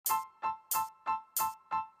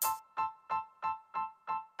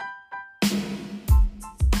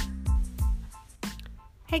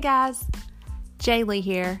Hey guys, Jaylee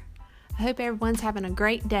here. I hope everyone's having a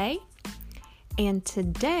great day. And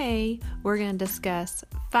today we're going to discuss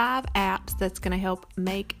 5 apps that's going to help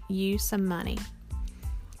make you some money.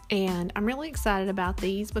 And I'm really excited about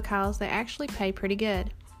these because they actually pay pretty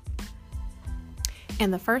good.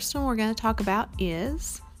 And the first one we're going to talk about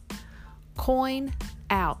is Coin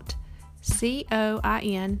Out. COINOUT.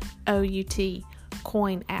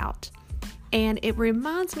 Coin Out. And it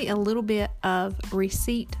reminds me a little bit of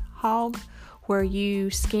Receipt Hog, where you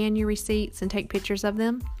scan your receipts and take pictures of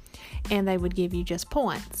them, and they would give you just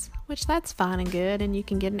points, which that's fine and good, and you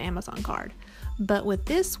can get an Amazon card. But with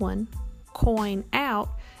this one, Coin Out,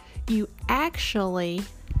 you actually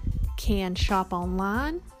can shop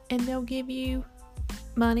online, and they'll give you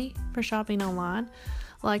money for shopping online,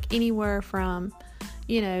 like anywhere from,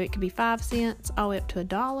 it could be 5 cents all the way up to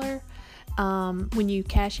 $1. When you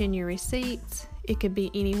cash in your receipts, it could be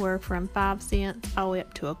anywhere from 5 cents all the way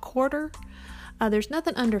up to a quarter. There's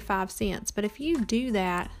nothing under 5 cents, but if you do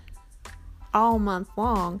that all month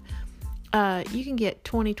long, you can get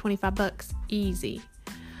 $20-$25 easy.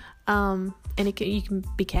 And you can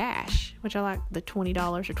be cash, which I like the $20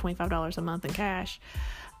 or $25 a month in cash.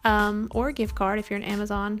 Or a gift card. If you're an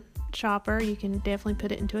Amazon shopper, you can definitely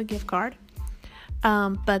put it into a gift card.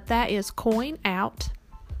 But that is Coin Out.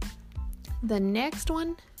 The next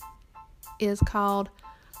one is called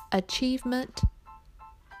Achievement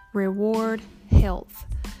Reward Health.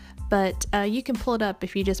 But you can pull it up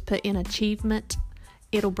if you just put in Achievement.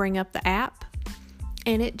 It'll bring up the app,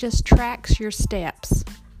 and it just tracks your steps.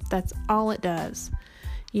 That's all it does.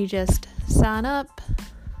 You just sign up,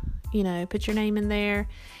 put your name in there,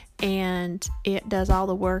 and it does all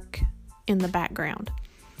the work in the background.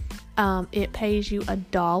 It pays you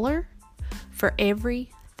 $1 for every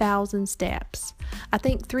 1,000 steps. I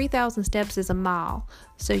think 3,000 steps is a mile,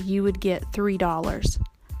 so you would get $3.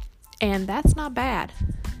 And that's not bad.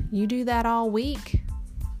 You do that all week.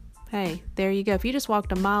 Hey, there you go. If you just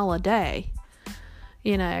walked a mile a day,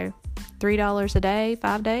 $3 a day,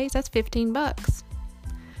 5 days, that's $15.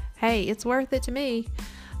 Hey, it's worth it to me.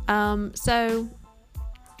 So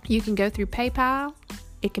you can go through PayPal.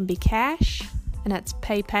 It can be cash, and that's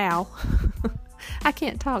PayPal. I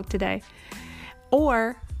can't talk today.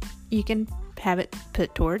 Or you can have it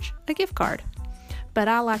put towards a gift card. But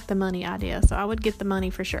I like the money idea, so I would get the money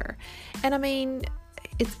for sure. And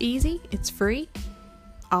it's easy, it's free.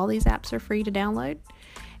 All these apps are free to download,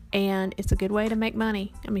 and it's a good way to make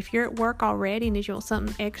money. If you're at work already and you want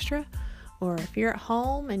something extra, or if you're at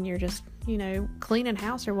home and you're just, cleaning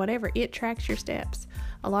house or whatever, it tracks your steps.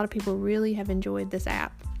 A lot of people really have enjoyed this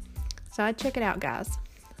app. So I'd check it out, guys.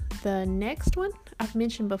 The next one I've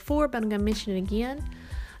mentioned before, but I'm going to mention it again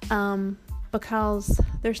because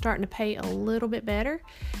they're starting to pay a little bit better,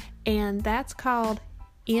 and that's called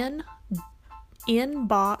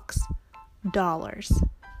Inbox Dollars.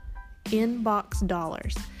 Inbox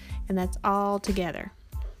Dollars, and that's all together.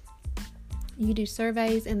 You do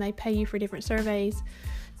surveys, and they pay you for different surveys,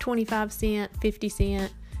 25 cent, 50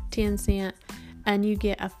 cent, 10 cent, and you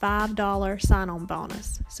get a $5 sign-on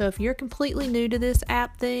bonus. So if you're completely new to this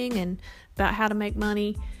app thing and about how to make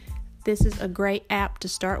money, this is a great app to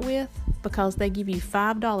start with because they give you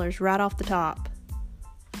 $5 right off the top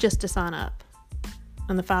just to sign up.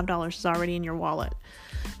 And the $5 is already in your wallet.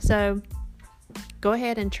 So go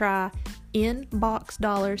ahead and try Inbox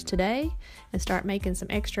Dollars today and start making some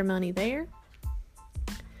extra money there.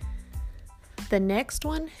 The next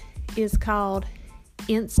one is called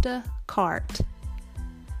Instacart.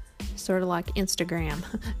 Sort of like Instagram.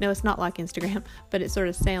 No, it's not like Instagram, but it sort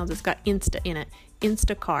of sounds, it's got Insta in it.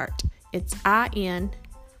 Instacart. It's INSTACART.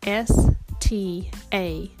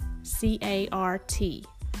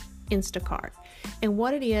 Instacart. And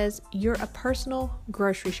what it is, you're a personal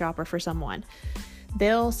grocery shopper for someone.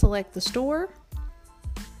 They'll select the store,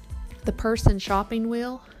 the person shopping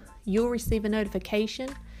will. You'll receive a notification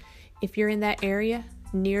if you're in that area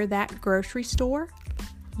near that grocery store.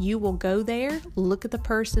 You will go there, look at the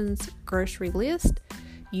person's grocery list,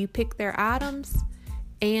 you pick their items,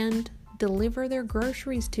 and deliver their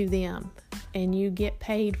groceries to them. And you get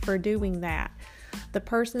paid for doing that. The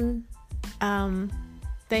person,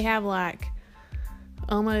 they have like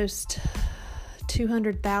almost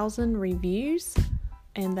 200,000 reviews,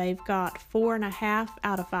 and they've got 4.5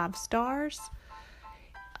 out of 5 stars.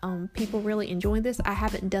 People really enjoy this. I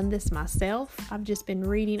haven't done this myself. I've just been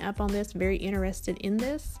reading up on this, very interested in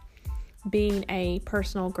this, being a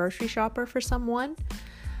personal grocery shopper for someone.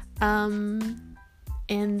 And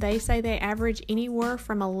they say they average anywhere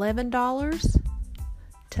from $11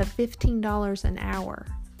 to $15 an hour.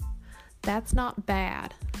 That's not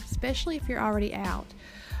bad, especially if you're already out.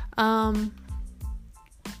 And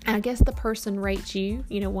I guess the person rates you,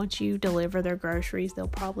 once you deliver their groceries, they'll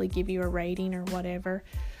probably give you a rating or whatever.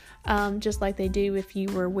 Just like they do if you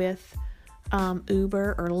were with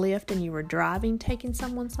Uber or Lyft and you were driving, taking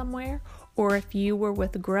someone somewhere, or if you were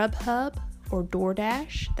with Grubhub or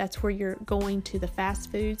DoorDash, that's where you're going to the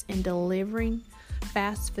fast foods and delivering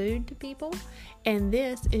fast food to people. And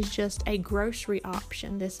this is just a grocery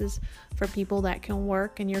option. This is for people that can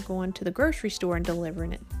work and you're going to the grocery store and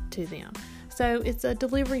delivering it to them. So it's a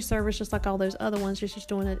delivery service just like all those other ones, just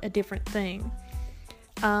doing a different thing.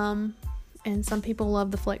 And some people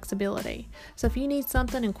love the flexibility. So if you need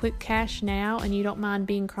something in quick cash now and you don't mind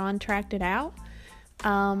being contracted out,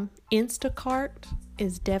 Instacart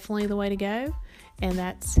is definitely the way to go. And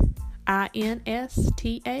that's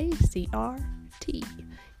INSTACRT,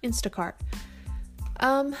 Instacart.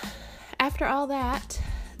 After all that,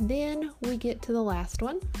 then we get to the last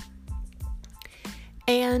one.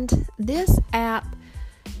 And this app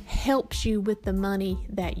helps you with the money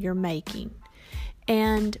that you're making.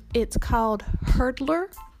 And it's called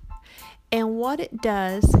Hurdler. And what it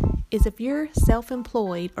does is if you're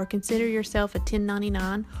self-employed or consider yourself a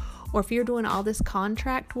 1099, or if you're doing all this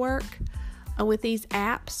contract work with these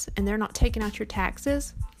apps and they're not taking out your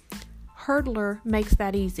taxes, Hurdler makes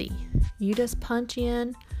that easy. You just punch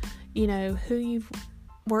in, who you've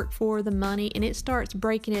worked for, the money, and it starts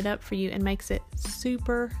breaking it up for you and makes it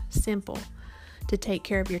super simple to take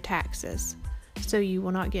care of your taxes, so you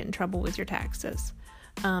will not get in trouble with your taxes.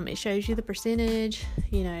 It shows you the percentage,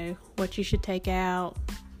 what you should take out,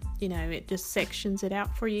 it just sections it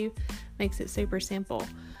out for you, makes it super simple.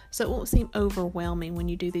 So it won't seem overwhelming when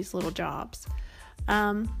you do these little jobs.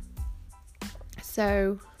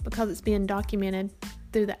 So because it's being documented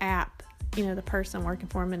through the app, the person working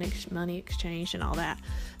for them and money exchange and all that.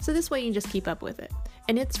 So this way you can just keep up with it.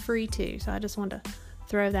 And it's free too. So I just wanted to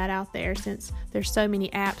throw that out there since there's so many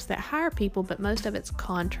apps that hire people, but most of it's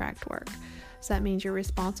contract work. So that means you're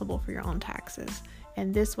responsible for your own taxes.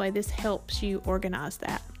 And this way, this helps you organize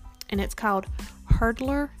that. And it's called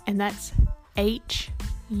Hurdler, and that's HURDLR.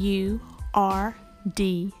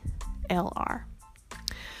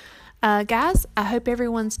 Guys, I hope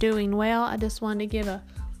everyone's doing well. I just wanted to give a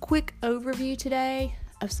quick overview today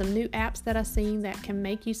of some new apps that I've seen that can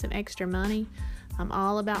make you some extra money. I'm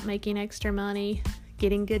all about making extra money,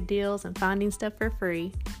 getting good deals, and finding stuff for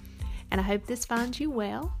free. And I hope this finds you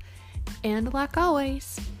well. And like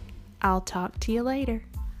always, I'll talk to you later.